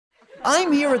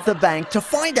I'm here at the bank to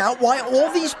find out why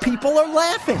all these people are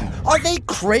laughing. Are they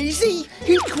crazy?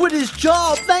 He quit his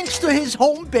job thanks to his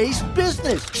home-based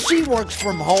business. She works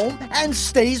from home and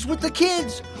stays with the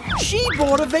kids. She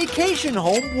bought a vacation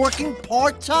home working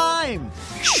part-time.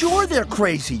 Sure, they're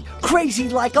crazy. Crazy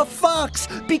like a fox,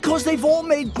 because they've all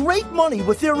made great money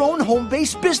with their own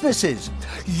home-based businesses.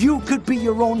 You could be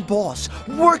your own boss,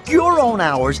 work your own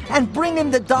hours, and bring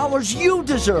in the dollars you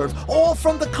deserve, all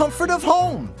from the comfort of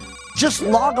home. Just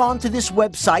log on to this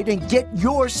website and get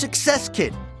your success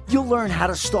kit. You'll learn how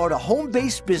to start a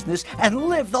home-based business and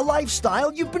live the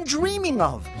lifestyle you've been dreaming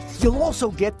of. You'll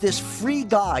also get this free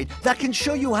guide that can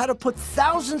show you how to put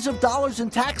thousands of dollars in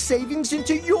tax savings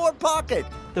into your pocket.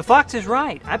 The fox is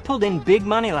right. I pulled in big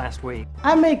money last week.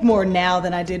 I make more now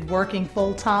than I did working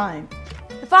full-time.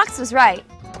 The fox was right.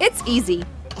 It's easy.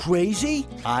 Crazy?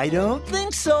 I don't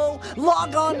think so.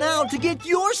 Log on now to get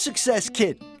your success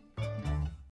kit.